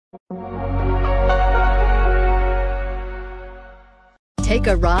Take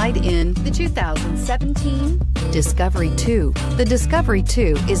a ride in the 2017 Discovery 2. The Discovery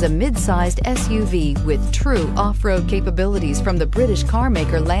 2 is a mid-sized SUV with true off-road capabilities from the British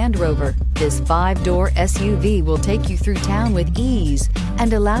carmaker Land Rover. This 5-door SUV will take you through town with ease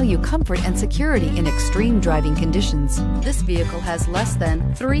and allow you comfort and security in extreme driving conditions. This vehicle has less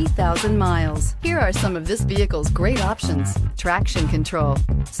than 3,000 miles. Here are some of this vehicle's great options: traction control,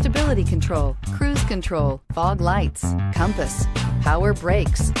 stability control, cruise control, fog lights, compass, power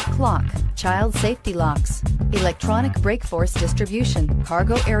brakes, clock, child safety locks, electronic brake force distribution,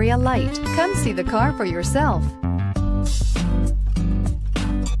 cargo area light. Come see the car for yourself.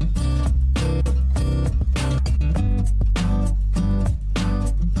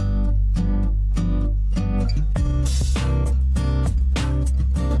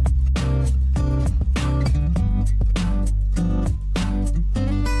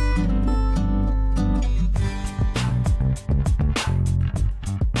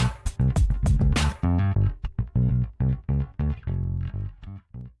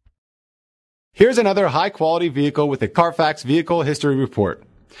 Here's another high-quality vehicle with a Carfax Vehicle History Report.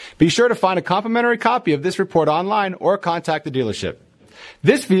 Be sure to find a complimentary copy of this report online or contact the dealership.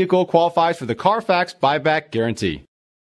 This vehicle qualifies for the Carfax Buyback Guarantee.